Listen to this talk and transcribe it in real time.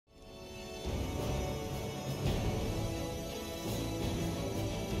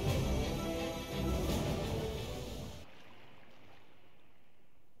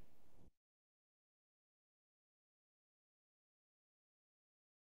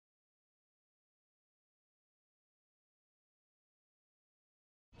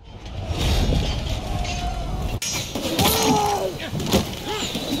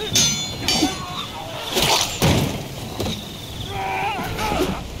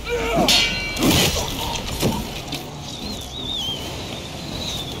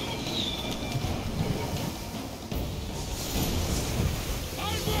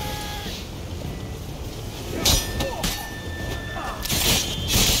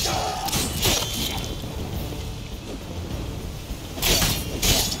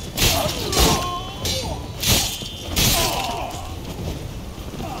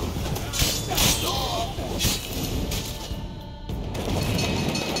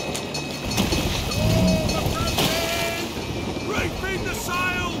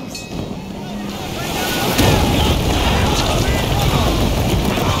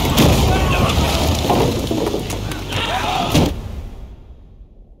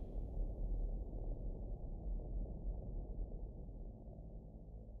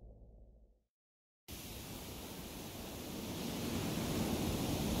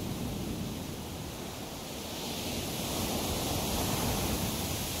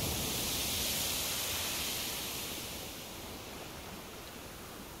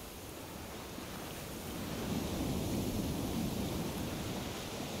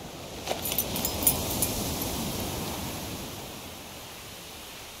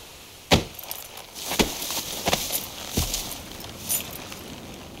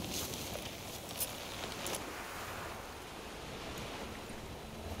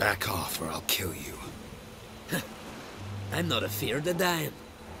Back off or I'll kill you. I'm not afeard of dying.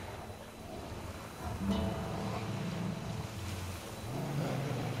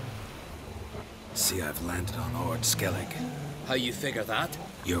 See, I've landed on Skellige. How you figure that?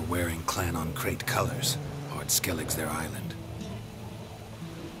 You're wearing Clan on Crate colors. Skellige's their island.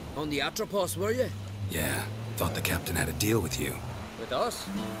 On the Atropos, were you? Yeah, thought the captain had a deal with you. With us?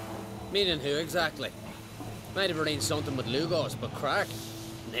 Meaning who exactly? Might have arranged something with Lugos, but Crach?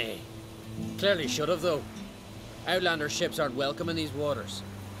 Nay. Clearly should have, though. Outlander ships aren't welcome in these waters.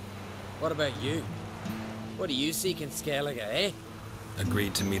 What about you? What do you seek in Skellige, eh?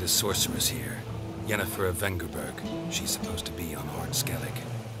 Agreed to meet a sorceress here. Yennefer of Vengerberg. She's supposed to be on Skellige.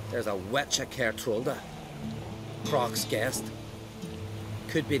 There's a witch at Kertrolda. Crach's guest.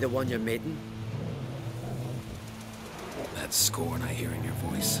 Could be the one you're meeting. That scorn I hear in your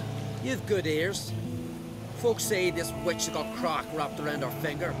voice. You've good ears. Folks say this witch has got Crach wrapped around her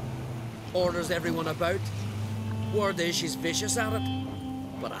finger. Orders everyone about. Word is she's vicious at it.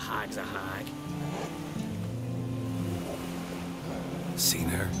 But a hag's a hag. Seen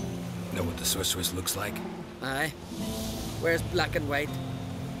her? Know what the sorceress looks like? Aye. Wears black and white.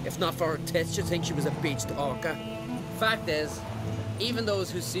 If not for her tits, you'd think she was a beached orca. Fact is, even those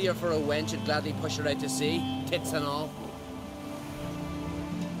who see her for a wench would gladly push her out to sea, tits and all.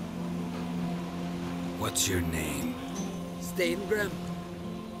 What's your name? Steingrim.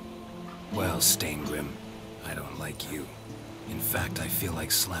 Well, Steingrim, I don't like you. In fact, I feel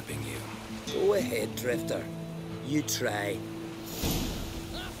like slapping you. Go ahead, Drifter. You try.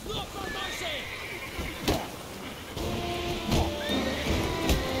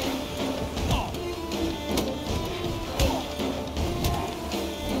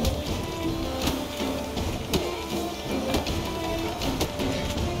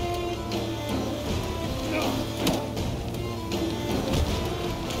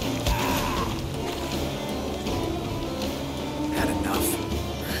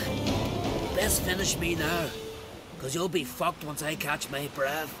 Finish me now, because you'll be fucked once I catch my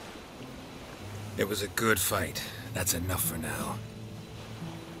breath. It was a good fight. That's enough for now.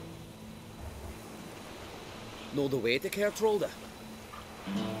 Know the way to Kertrolda?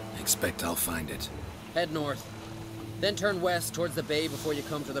 Expect I'll find it. Head north, then turn west towards the bay before you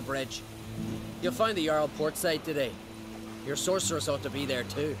come to the bridge. You'll find the Jarl port site today. Your sorceress ought to be there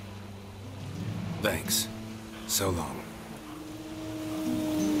too. Thanks. So long.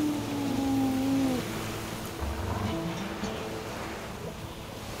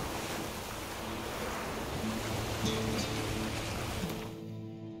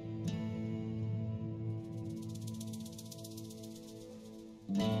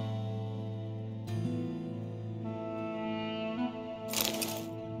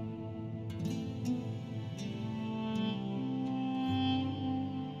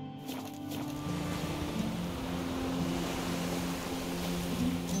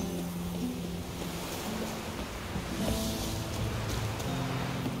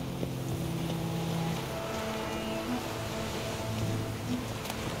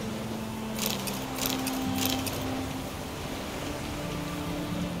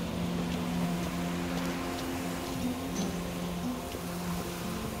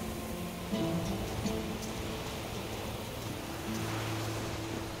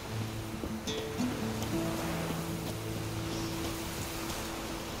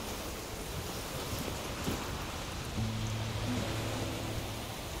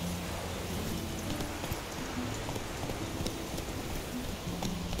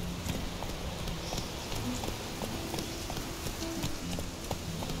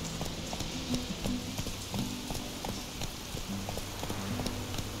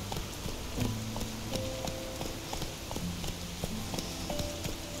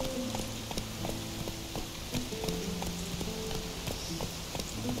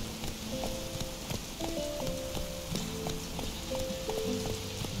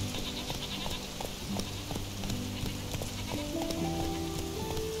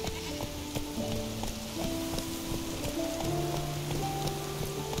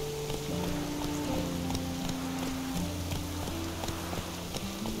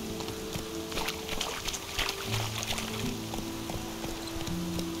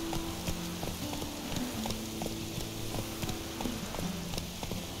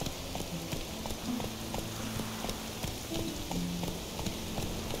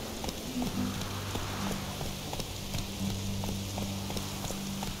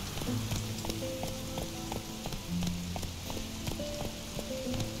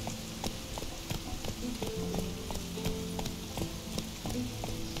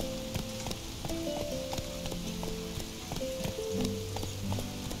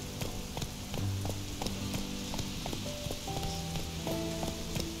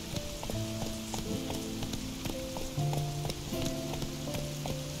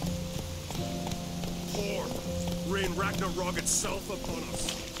 Ragnarok itself upon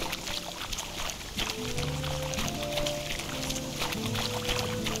us.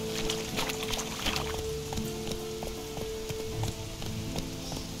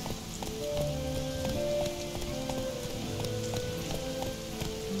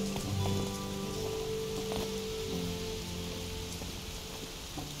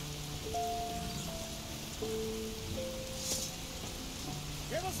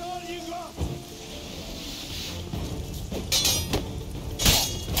 Give us all you got!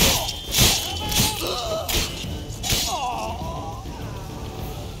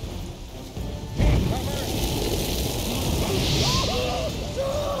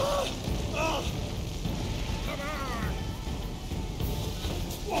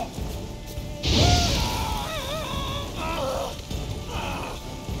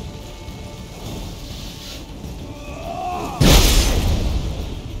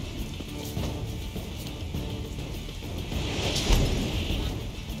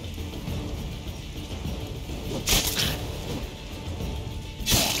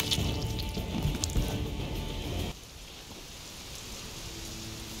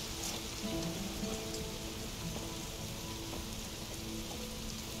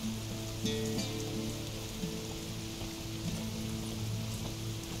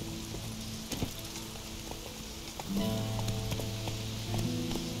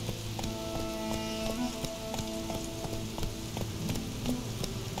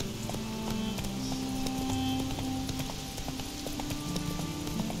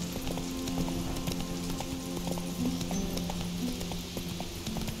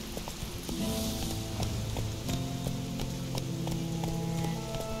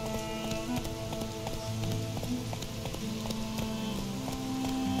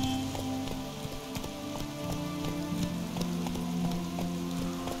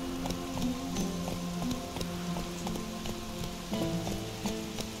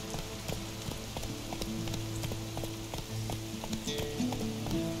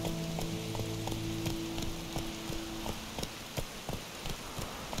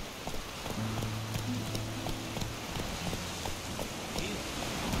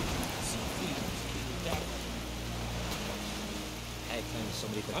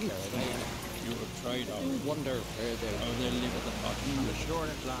 Somebody could carry them. You have tried I our wonder where they how they live at the bottom. The shore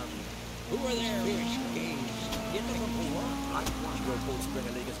at land. Who are there? Fish, games. Yennefer will work. I want your boats bring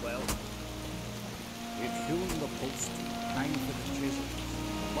a league as well. If hewing the post, hang for the chisel,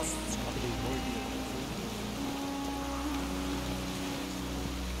 must have be worthy of the food.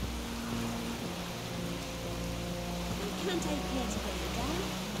 Can't I play together, Dan?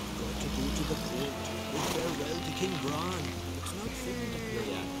 Got to go to the court. Bid farewell to King Bran. It's not fitting to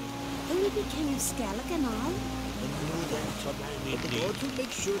play at. Only be King of Skellige and all. I know that, but the gods will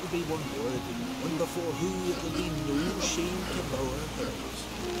make sure to be one worthy, one before who it will be no shame to bow our heads.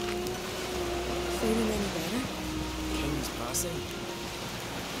 Feeling any better? King's passing.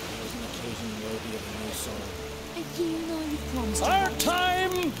 There's an occasion worthy of a new song. And you know you've promised Our to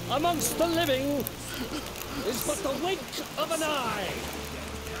time amongst the living is but the wink of an eye.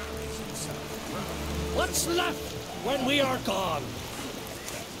 What's left when we are gone?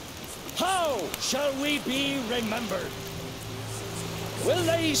 How shall we be remembered? Will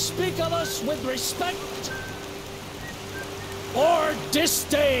they speak of us with respect or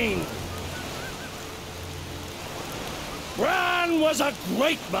disdain? Bran was a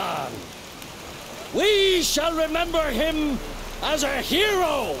great man. We shall remember him as a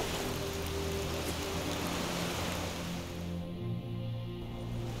hero.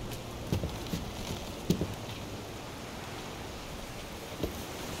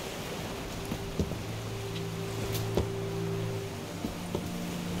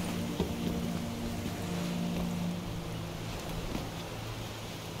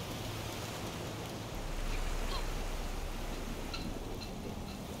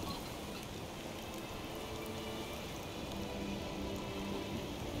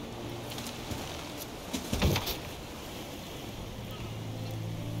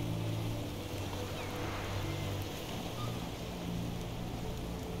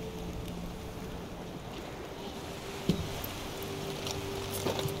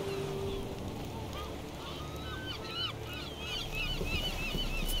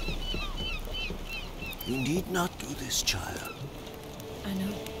 You need not do this, child. I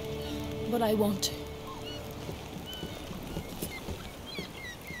know, but I want to.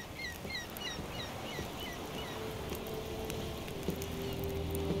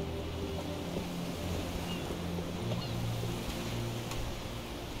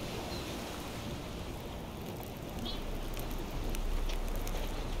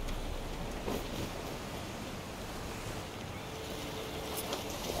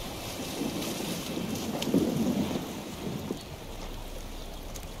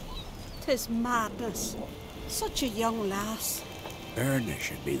 'Tis madness. Such a young lass. Yrden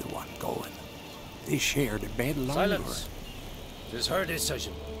should be the one going. They shared a bed longer. Silence. 'Tis her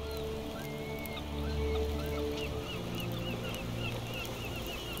decision.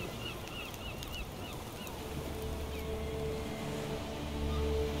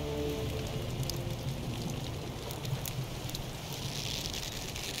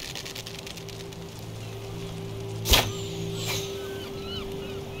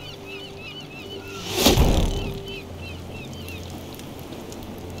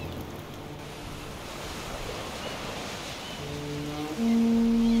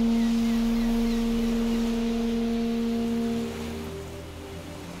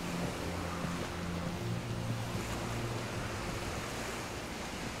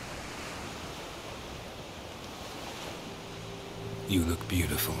 You look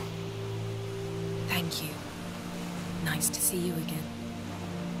beautiful. Thank you. Nice to see you again.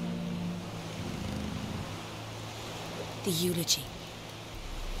 The eulogy.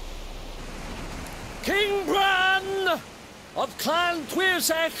 King Bran of Clan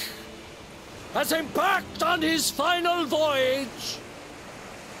Twirsech has embarked on his final voyage.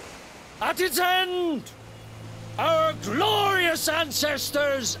 At its end, our glorious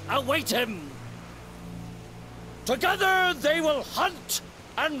ancestors await him. Together they will hunt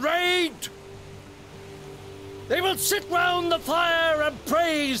and raid. They will sit round the fire and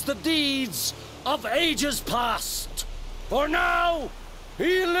praise the deeds of ages past. For now,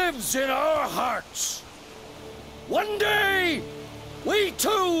 he lives in our hearts. One day, we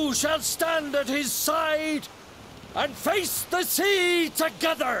too shall stand at his side and face the sea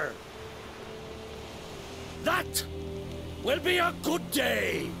together. That will be a good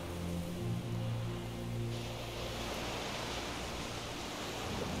day.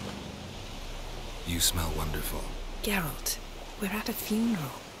 You smell wonderful. Geralt, we're at a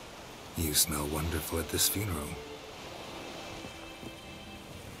funeral. You smell wonderful at this funeral.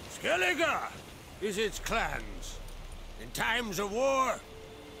 Skellige is its clans. In times of war,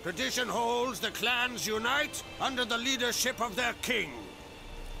 tradition holds the clans unite under the leadership of their king.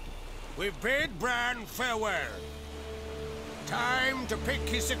 We bid Bran farewell. Time to pick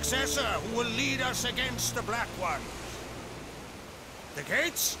his successor who will lead us against the Black Ones. The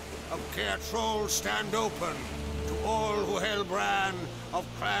gates of Caer stand open to all who held Bran of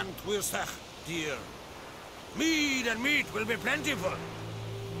Clan Twirsech dear. Mead and meat will be plentiful.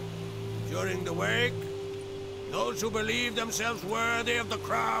 During the wake, those who believe themselves worthy of the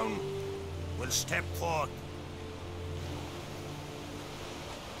crown will step forth.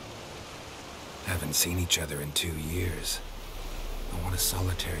 Haven't seen each other in 2 years. I want a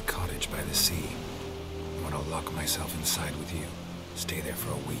solitary cottage by the sea. I want to lock myself inside with you. Stay there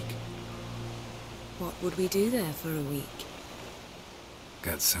for a week. What would we do there for a week?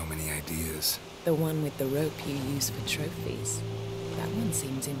 Got so many ideas. The one with the rope you use for trophies. That one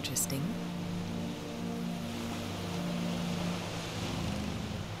seems interesting.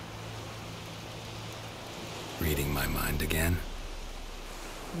 Reading my mind again?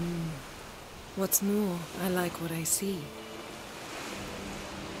 What's more, I like what I see.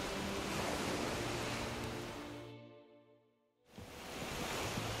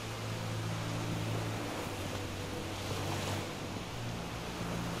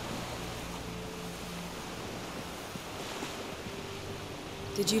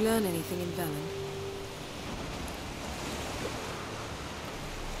 Did you learn anything in Velen?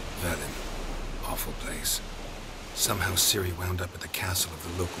 Velen. Awful place. Somehow Ciri wound up at the castle of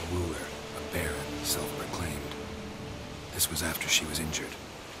the local ruler, a baron, self-proclaimed. This was after she was injured.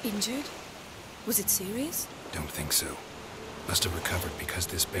 Injured? Was it serious? Don't think so. Must have recovered because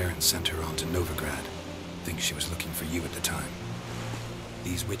this baron sent her on to Novigrad. Think she was looking for you at the time.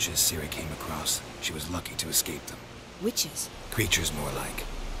 These witches Ciri came across, she was lucky to escape them. Witches? Creatures, more like.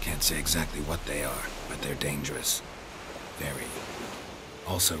 Can't say exactly what they are, but they're dangerous. Very.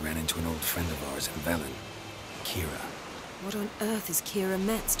 Also ran into an old friend of ours in Velen, Kira. What on earth is Kira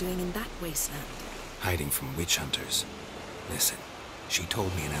Metz doing in that wasteland? Hiding from witch hunters. Listen, she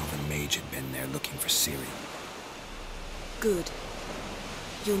told me an elven mage had been there looking for Ciri. Good.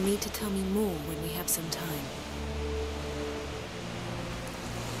 You'll need to tell me more when we have some time.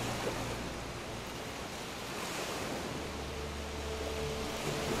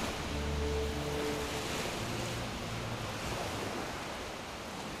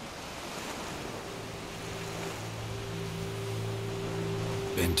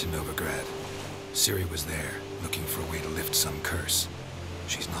 Been to Novigrad. Ciri was there, looking for a way to lift some curse.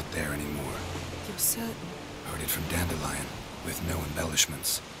 She's not there anymore. You're certain? Heard it from Dandelion, with no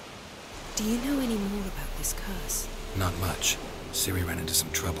embellishments. Do you know any more about this curse? Not much. Ciri ran into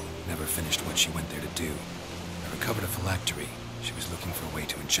some trouble, never finished what she went there to do. I recovered a phylactery. She was looking for a way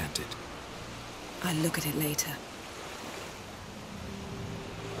to enchant it. I'll look at it later.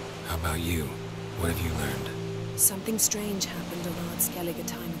 How about you? What have you learned? Something strange happened on Ard Skellige a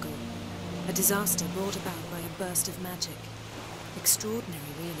time ago. A disaster brought about by a burst of magic.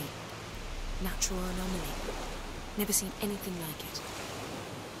 Extraordinary, really. Natural anomaly. Never seen anything like it.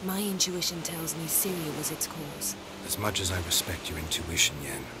 My intuition tells me Ciri was its cause. As much as I respect your intuition,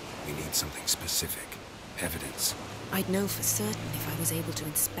 Yen, we need something specific. Evidence. I'd know for certain if I was able to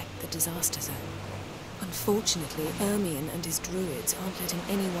inspect the disaster zone. Unfortunately, Yrden and his druids aren't letting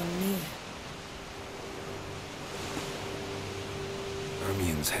anyone near.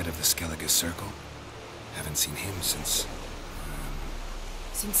 Yrden's head of the Skellige Circle? Haven't seen him since...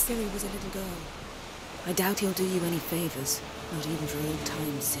 Since Ciri was a little girl. I doubt he'll do you any favors, not even for old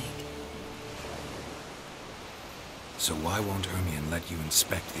time's sake. So why won't Yrden let you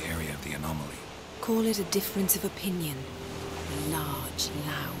inspect the area of the anomaly? Call it a difference of opinion. A large,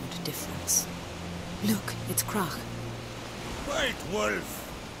 loud difference. Look, it's Crach. White Wolf!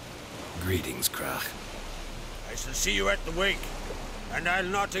 Greetings, Crach. I shall see you at the wake, and I'll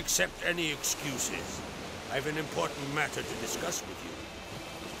not accept any excuses. I've an important matter to discuss with you.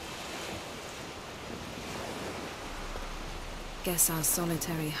 Guess our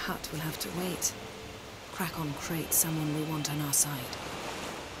solitary hut will have to wait. Crack on crate someone we want on our side.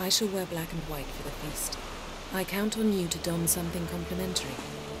 I shall wear black and white for the feast. I count on you to don something complimentary.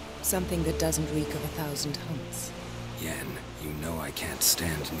 Something that doesn't reek of 1,000 hunts. Yen, you know I can't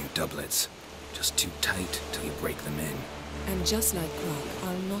stand new doublets. Just too tight till you break them in. And just like Crach,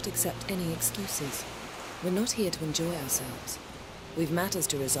 I'll not accept any excuses. We're not here to enjoy ourselves. We've matters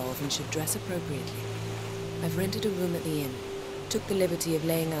to resolve and should dress appropriately. I've rented a room at the inn. Took the liberty of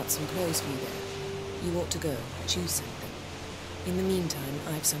laying out some clothes for you there. You ought to go, choose something. In the meantime,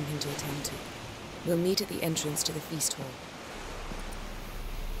 I've something to attend to. We'll meet at the entrance to the feast hall.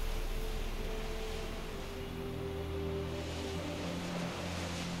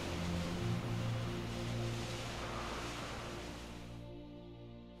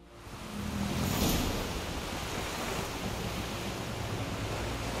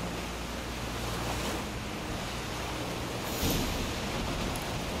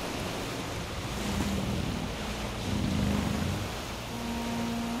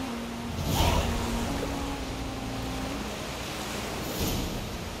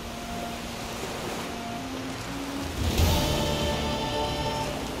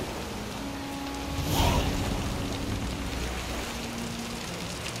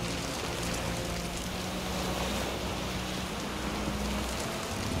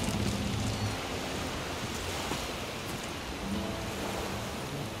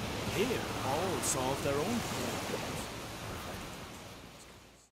 Here, all solve their own problems.